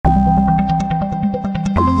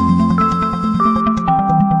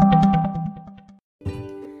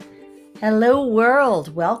Hello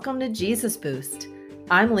world, welcome to Jesus Boost.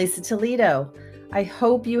 I'm Lisa Toledo. I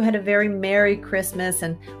hope you had a very Merry Christmas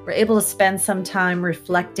and were able to spend some time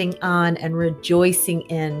reflecting on and rejoicing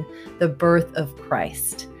in the birth of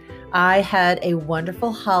Christ. I had a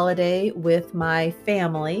wonderful holiday with my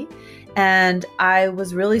family, and I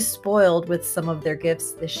was really spoiled with some of their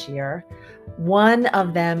gifts this year. One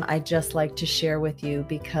of them I just like to share with you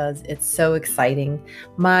because it's so exciting.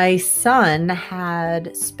 My son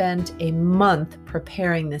had spent a month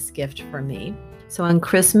preparing this gift for me. So on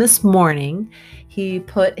Christmas morning, he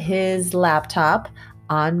put his laptop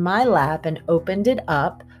on my lap and opened it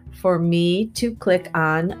up for me to click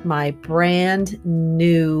on my brand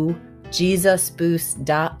new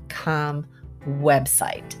JesusBoost.com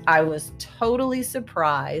website. I was totally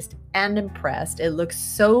surprised and impressed. It looks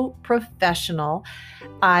so professional.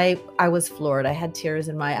 I was floored. I had tears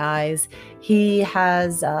in my eyes. He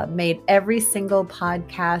has made every single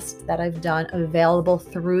podcast that I've done available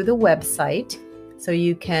through the website. So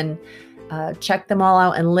you can check them all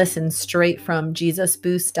out and listen straight from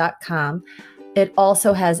JesusBoost.com. It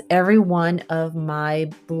also has every one of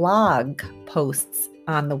my blog posts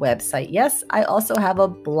on the website. Yes, I also have a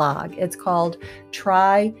blog. It's called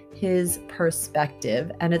Try His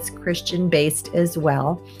Perspective, and it's Christian-based as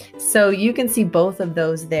well. So you can see both of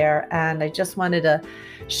those there, and I just wanted to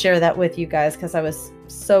share that with you guys because I was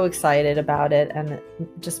so excited about it, and it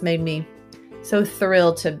just made me so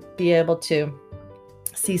thrilled to be able to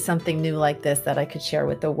see something new like this that I could share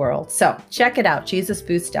with the world. So check it out,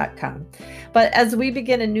 JesusBoost.com. But as we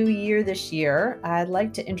begin a new year this year, I'd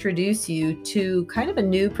like to introduce you to kind of a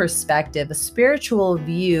new perspective, a spiritual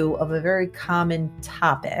view of a very common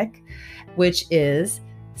topic, which is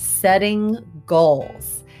setting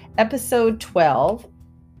goals. Episode 12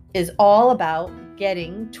 is all about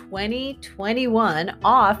getting 2021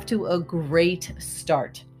 off to a great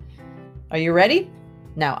start. Are you ready?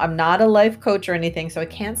 Now, I'm not a life coach or anything, so I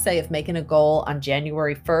can't say if making a goal on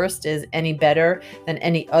January 1st is any better than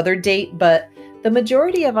any other date, but the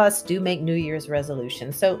majority of us do make New Year's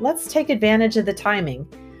resolutions. So let's take advantage of the timing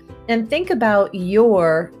and think about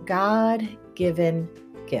your God-given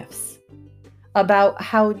gifts, about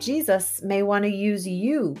how Jesus may want to use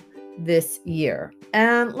you this year.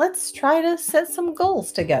 And let's try to set some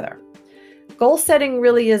goals together. Goal setting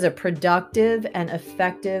really is a productive and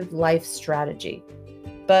effective life strategy.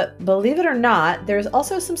 But believe it or not, there's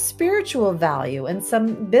also some spiritual value and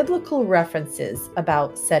some biblical references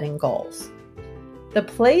about setting goals. The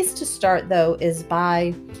place to start, though, is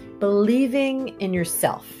by believing in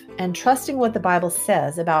yourself and trusting what the Bible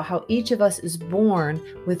says about how each of us is born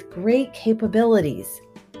with great capabilities.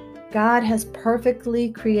 God has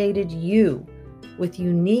perfectly created you with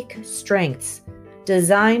unique strengths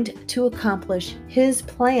designed to accomplish His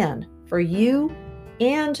plan for you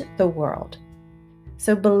and the world.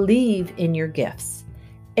 So believe in your gifts.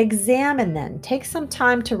 Examine them. Take some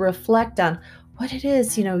time to reflect on what it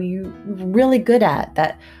is, you're really good at,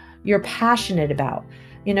 that you're passionate about.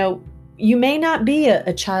 You may not be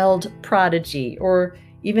a child prodigy or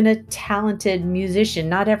even a talented musician.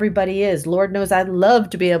 Not everybody is. Lord knows I'd love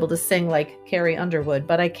to be able to sing like Carrie Underwood,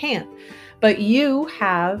 but I can't. But you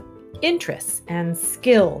have interests and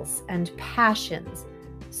skills and passions.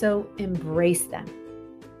 So embrace them.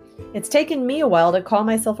 It's taken me a while to call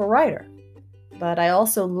myself a writer, but I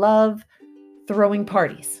also love throwing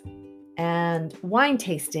parties. And wine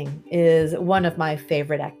tasting is one of my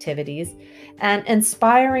favorite activities. And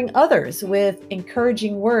inspiring others with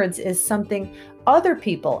encouraging words is something other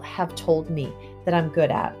people have told me that I'm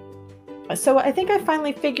good at. So I think I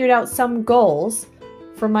finally figured out some goals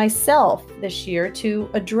for myself this year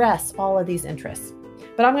to address all of these interests.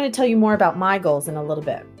 But I'm going to tell you more about my goals in a little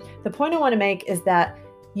bit. The point I want to make is that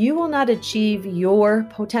you will not achieve your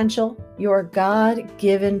potential, your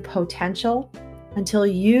God-given potential, until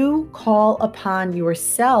you call upon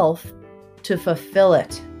yourself to fulfill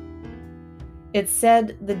it. It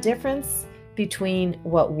said the difference between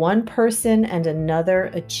what one person and another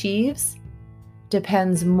achieves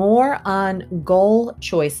depends more on goal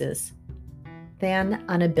choices than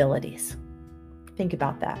on abilities. Think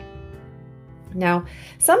about that. Now,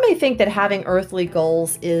 some may think that having earthly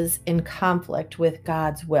goals is in conflict with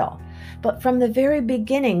God's will, but from the very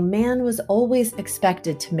beginning, man was always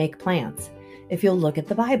expected to make plans, if you'll look at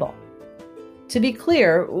the Bible. To be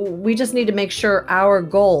clear, we just need to make sure our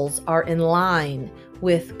goals are in line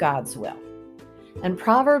with God's will. And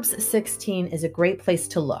Proverbs 16 is a great place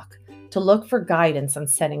to look for guidance on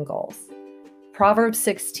setting goals. Proverbs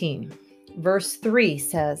 16, verse 3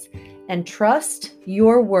 says, "Entrust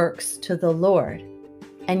your works to the Lord,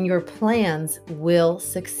 and your plans will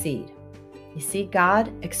succeed." You see,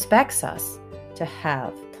 God expects us to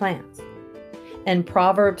have plans. In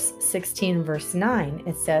Proverbs 16, verse 9,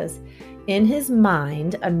 it says, "In his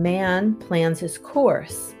mind a man plans his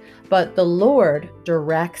course, but the Lord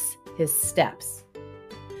directs his steps."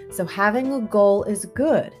 So having a goal is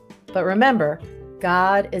good, but remember,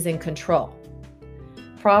 God is in control.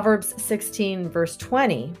 Proverbs 16, verse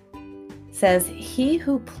 20 says, "He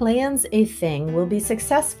who plans a thing will be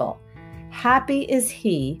successful. Happy is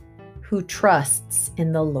he who trusts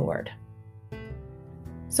in the Lord."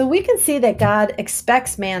 So we can see that God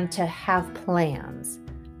expects man to have plans,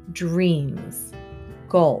 dreams,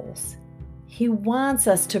 goals. He wants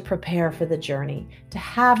us to prepare for the journey, to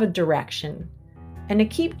have a direction, and to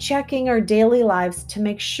keep checking our daily lives to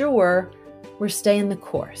make sure we're staying the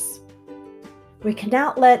course. We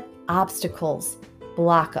cannot let obstacles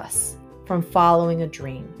block us from following a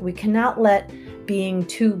dream. We cannot let being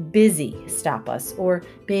too busy stop us, or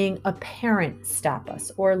being a parent stop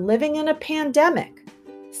us, or living in a pandemic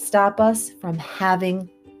stop us from having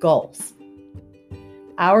goals.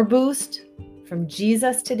 Our boost from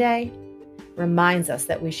Jesus today reminds us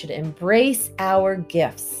that we should embrace our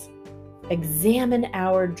gifts, examine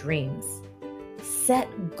our dreams, set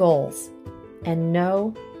goals, and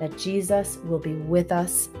know that Jesus will be with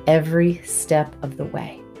us every step of the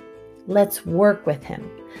way. Let's work with him.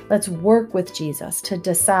 Let's work with Jesus to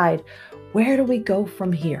decide, where do we go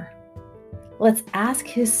from here? Let's ask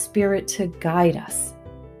his Spirit to guide us,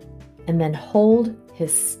 and then hold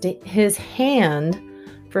his hand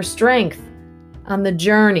for strength on the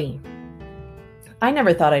journey. I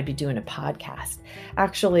never thought I'd be doing a podcast.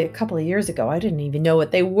 Actually, a couple of years ago, I didn't even know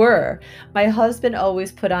what they were. My husband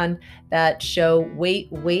always put on that show,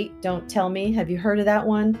 Wait, Don't Tell Me. Have you heard of that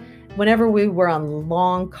one? Whenever we were on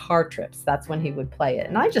long car trips, that's when he would play it.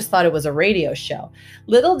 And I just thought it was a radio show.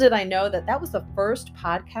 Little did I know that that was the first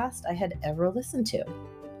podcast I had ever listened to.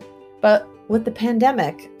 But with the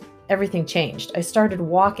pandemic, everything changed. I started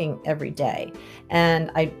walking every day, and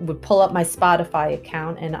I would pull up my Spotify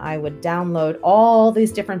account and I would download all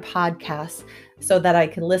these different podcasts so that I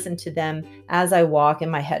could listen to them as I walk in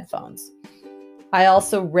my headphones. I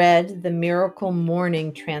also read The Miracle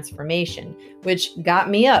Morning Transformation, which got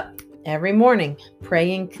me up every morning,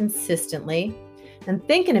 praying consistently and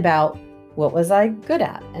thinking about what was I good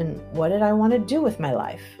at and what did I want to do with my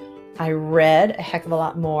life. I read a heck of a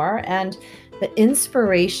lot more, and the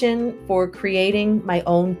inspiration for creating my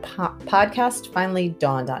own podcast finally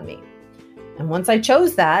dawned on me. And once I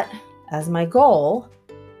chose that as my goal,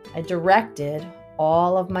 I directed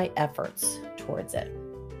all of my efforts towards it.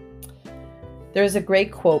 There's a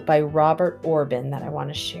great quote by Robert Orban that I want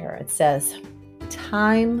to share. It says,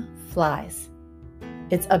 "Time flies.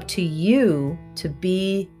 It's up to you to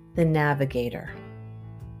be the navigator.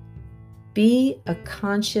 Be a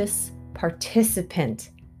conscious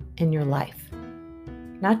participant in your life,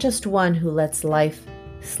 not just one who lets life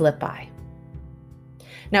slip by."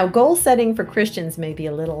 Now, goal setting for Christians may be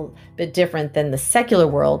a little bit different than the secular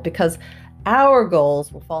world, because our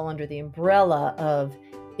goals will fall under the umbrella of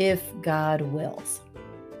 "if God wills."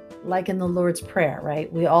 Like in the Lord's Prayer,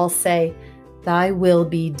 right? We all say, "Thy will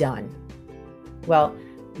be done." Well,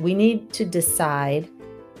 we need to decide,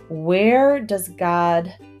 where does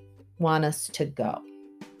God want us to go?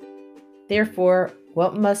 Therefore,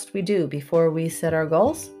 what must we do before we set our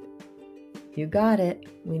goals? You got it.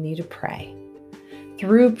 We need to pray.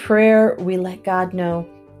 Through prayer, we let God know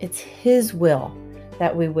it's his will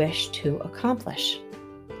that we wish to accomplish.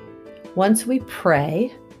 Once we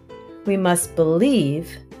pray, we must believe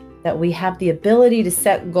that we have the ability to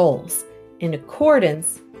set goals in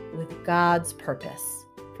accordance with God's purpose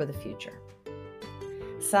for the future.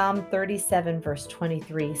 Psalm 37, verse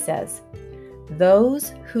 23 says,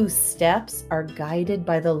 "Those whose steps are guided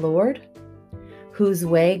by the Lord, whose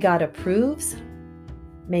way God approves,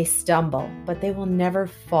 may stumble, but they will never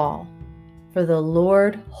fall, for the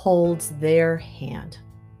Lord holds their hand."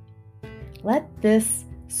 Let this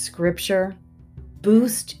scripture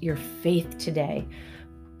boost your faith today.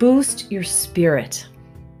 Boost your spirit.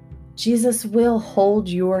 Jesus will hold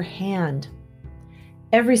your hand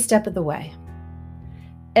every step of the way,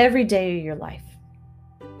 every day of your life.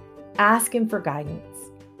 Ask him for guidance,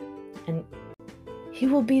 and he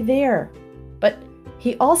will be there. But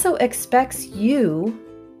he also expects you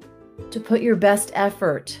to put your best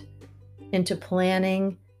effort into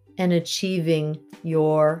planning and achieving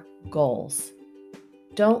your goals.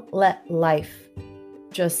 Don't let life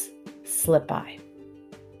just slip by.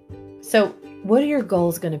 So, what are your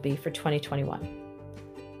goals going to be for 2021?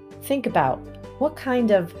 Think about, what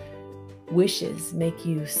kind of wishes make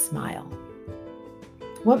you smile?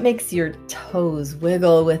 What makes your toes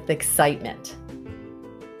wiggle with excitement?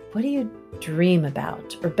 What do you dream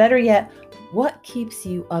about? Or better yet, what keeps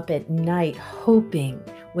you up at night hoping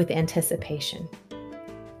with anticipation?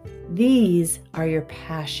 These are your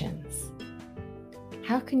passions.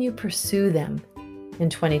 How can you pursue them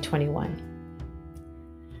in 2021?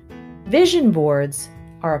 Vision boards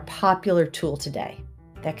are a popular tool today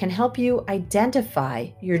that can help you identify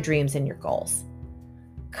your dreams and your goals.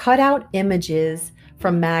 Cut out images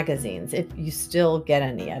from magazines if you still get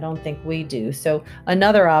any. I don't think we do. So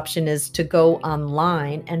another option is to go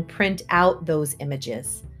online and print out those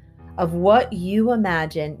images of what you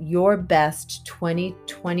imagine your best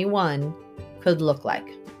 2021 could look like,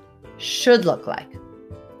 should look like.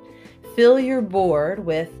 Fill your board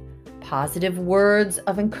with positive words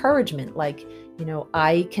of encouragement like,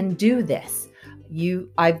 I can do this.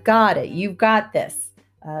 I've got it. You've got this.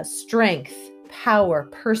 Strength, power,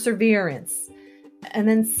 perseverance. And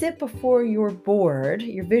then sit before your board,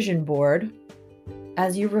 your vision board,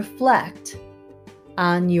 as you reflect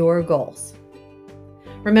on your goals.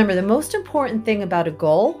 Remember, the most important thing about a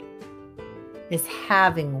goal is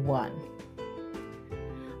having one.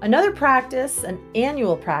 Another practice, an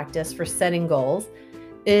annual practice for setting goals,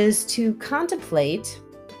 is to contemplate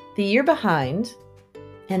the year behind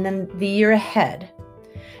and then the year ahead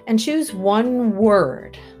and choose one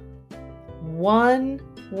word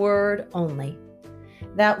only,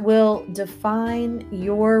 that will define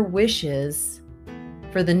your wishes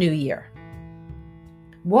for the new year.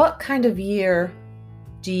 What kind of year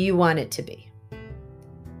do you want it to be?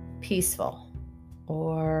 Peaceful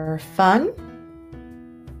or fun?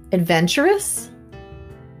 Adventurous?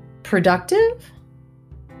 Productive?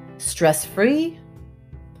 Stress-free?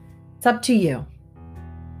 It's up to you.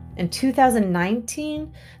 In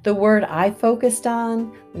 2019, the word I focused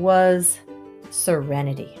on was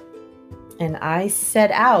serenity. And I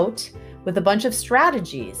set out with a bunch of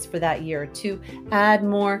strategies for that year to add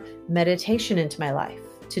more meditation into my life,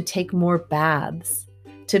 to take more baths,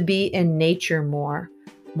 to be in nature more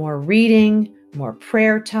reading, more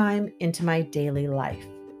prayer time into my daily life.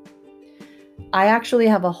 I actually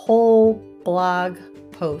have a whole blog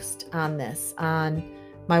post on this on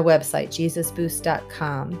my website,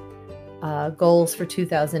 jesusboost.com, goals for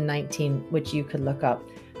 2019, which you could look up,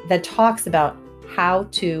 that talks about how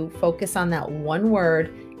to focus on that one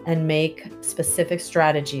word and make specific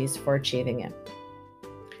strategies for achieving it.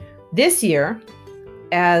 This year,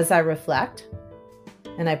 as I reflect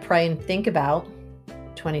and I pray and think about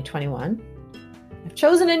 2021, I've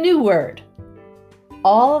chosen a new word.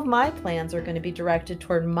 All of my plans are going to be directed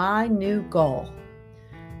toward my new goal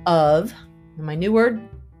of, my new word,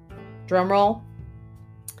 drum roll,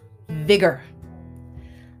 vigor.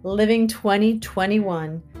 Living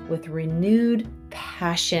 2021 with renewed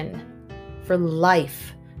passion for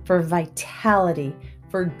life, for vitality,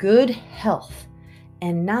 for good health,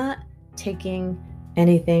 and not taking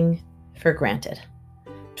anything for granted.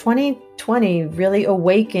 2020 really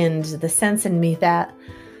awakened the sense in me that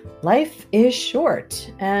life is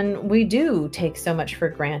short and we do take so much for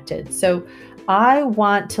granted. So I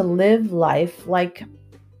want to live life like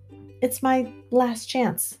it's my last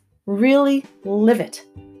chance. Really live it.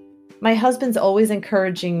 My husband's always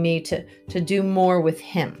encouraging me to do more with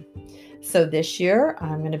him. So this year,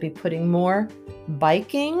 I'm going to be putting more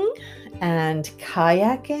biking and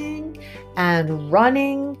kayaking and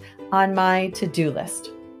running on my to-do list.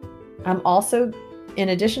 I'm also, in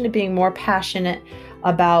addition to being more passionate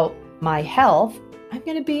about my health, I'm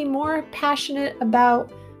going to be more passionate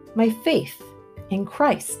about my faith in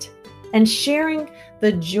Christ and sharing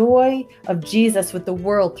the joy of Jesus with the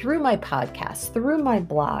world through my podcasts, through my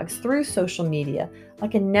blogs, through social media,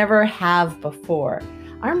 like I never have before.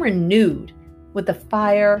 I'm renewed with the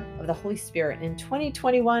fire of the Holy Spirit. In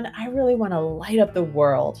 2021, I really want to light up the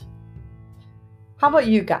world. How about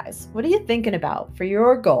you guys? What are you thinking about for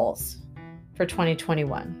your goals for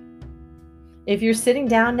 2021? If you're sitting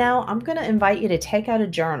down now, I'm going to invite you to take out a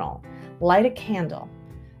journal, light a candle.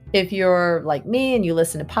 If you're like me and you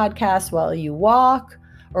listen to podcasts while you walk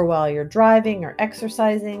or while you're driving or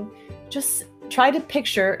exercising, just try to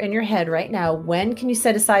picture in your head right now, when can you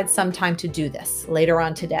set aside some time to do this later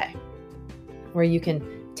on today? Where you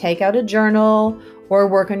can take out a journal or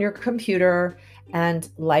work on your computer and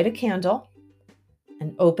light a candle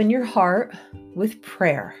and open your heart with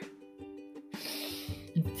prayer.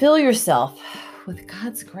 And fill yourself with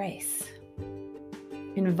God's grace.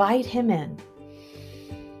 Invite Him in.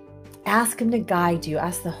 Ask Him to guide you.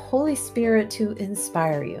 Ask the Holy Spirit to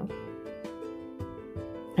inspire you.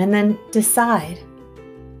 And then decide,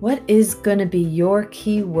 what is going to be your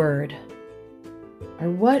key word? Or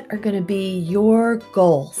what are going to be your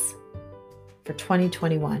goals for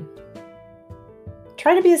 2021?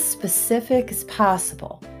 Try to be as specific as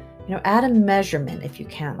possible. Add a measurement if you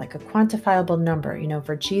can, like a quantifiable number.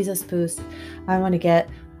 For Jesus Boost, I want to get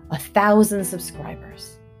 1,000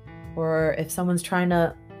 subscribers. Or if someone's trying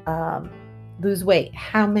to lose weight,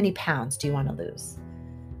 how many pounds do you want to lose?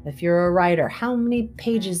 If you're a writer, how many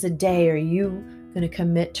pages a day are you going to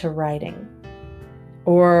commit to writing?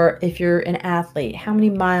 Or if you're an athlete, how many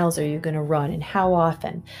miles are you going to run and how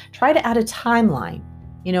often? Try to add a timeline.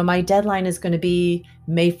 My deadline is going to be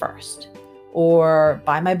May 1st or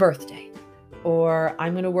by my birthday, or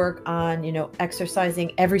I'm going to work on,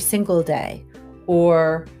 exercising every single day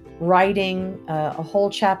or writing a whole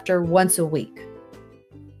chapter once a week.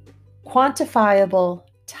 Quantifiable,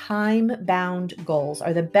 time-bound goals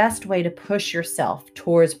are the best way to push yourself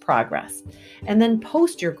towards progress. And then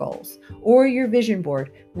post your goals or your vision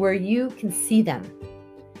board where you can see them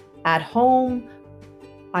at home,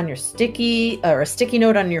 on your sticky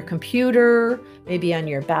note on your computer, maybe on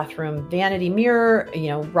your bathroom vanity mirror,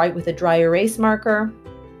 write with a dry erase marker,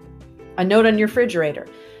 a note on your refrigerator.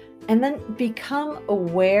 And then become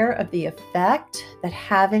aware of the effect that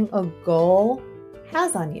having a goal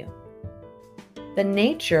has on you. The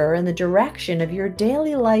nature and the direction of your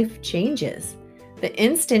daily life changes the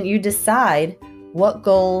instant you decide what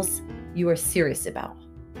goals you are serious about.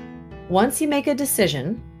 Once you make a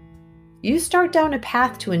decision, you start down a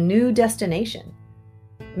path to a new destination.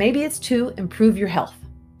 Maybe it's to improve your health,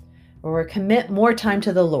 or commit more time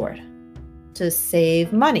to the Lord, to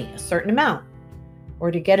save money, a certain amount,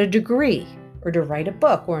 or to get a degree, or to write a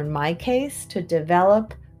book, or in my case, to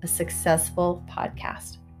develop a successful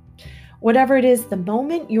podcast. Whatever it is, the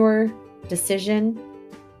moment you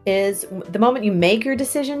make your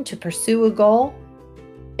decision to pursue a goal,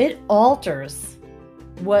 it alters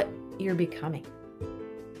what you're becoming.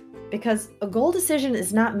 Because a goal decision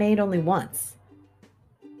is not made only once.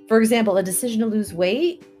 For example, a decision to lose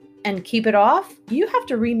weight and keep it off, you have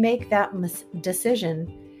to remake that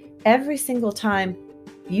decision every single time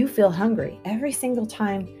you feel hungry, every single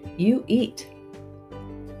time you eat.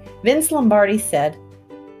 Vince Lombardi said,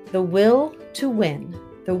 "The will to win,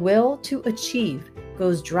 the will to achieve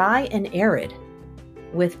goes dry and arid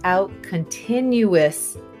without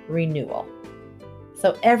continuous renewal."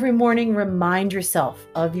 So every morning, remind yourself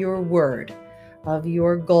of your word, of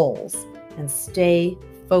your goals, and stay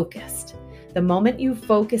focused. The moment you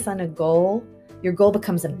focus on a goal, your goal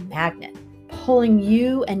becomes a magnet, pulling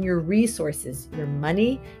you and your resources, your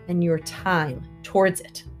money and your time towards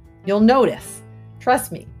it. You'll notice,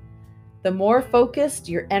 trust me, the more focused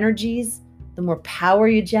your energies, the more power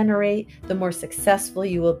you generate, the more successful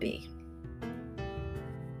you will be.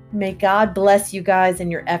 May God bless you guys in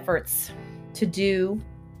your efforts to do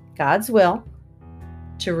God's will,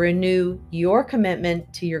 to renew your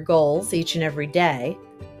commitment to your goals each and every day,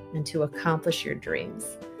 and to accomplish your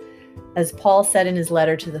dreams. As Paul said in his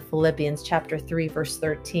letter to the Philippians, chapter 3, verse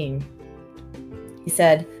 13, he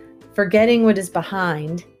said, "Forgetting what is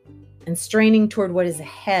behind and straining toward what is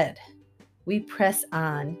ahead, we press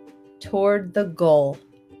on toward the goal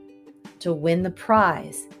to win the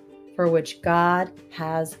prize for which God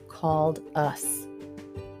has called us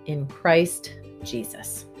in Christ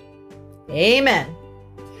Jesus." Amen.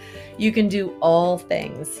 You can do all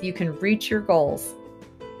things. You can reach your goals.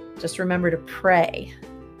 Just remember to pray,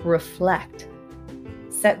 reflect,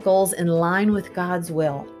 set goals in line with God's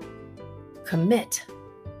will, commit,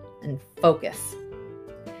 and focus.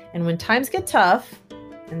 And when times get tough,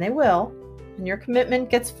 and they will, and your commitment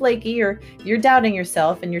gets flaky, or you're doubting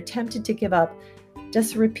yourself and you're tempted to give up,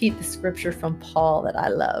 just repeat the scripture from Paul that I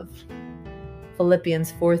love.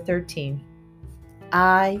 Philippians 4:13.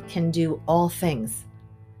 "I can do all things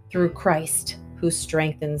through Christ who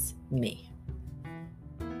strengthens me."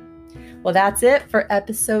 Well, that's it for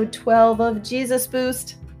episode 12 of Jesus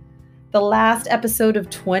Boost, the last episode of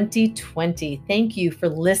 2020. Thank you for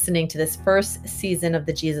listening to this first season of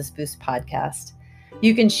the Jesus Boost podcast.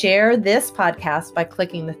 You can share this podcast by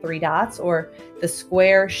clicking the 3 dots or the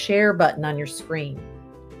square share button on your screen.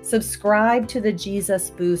 Subscribe to the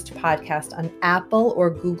Jesus Boost podcast on Apple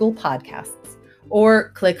or Google Podcasts, or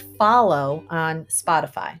click follow on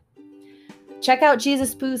Spotify. Check out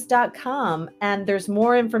JesusBoost.com, and there's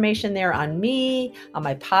more information there on me, on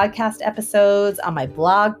my podcast episodes, on my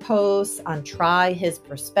blog posts, on Try His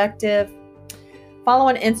Perspective. Follow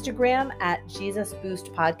on Instagram at Jesus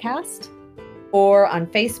Boost Podcast, or on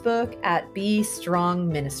Facebook at Be Strong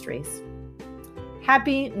Ministries.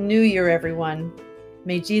 Happy New Year, everyone.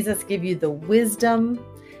 May Jesus give you the wisdom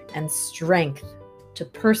and strength to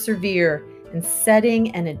persevere in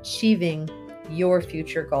setting and achieving your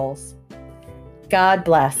future goals. God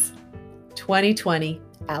bless. 2020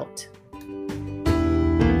 out.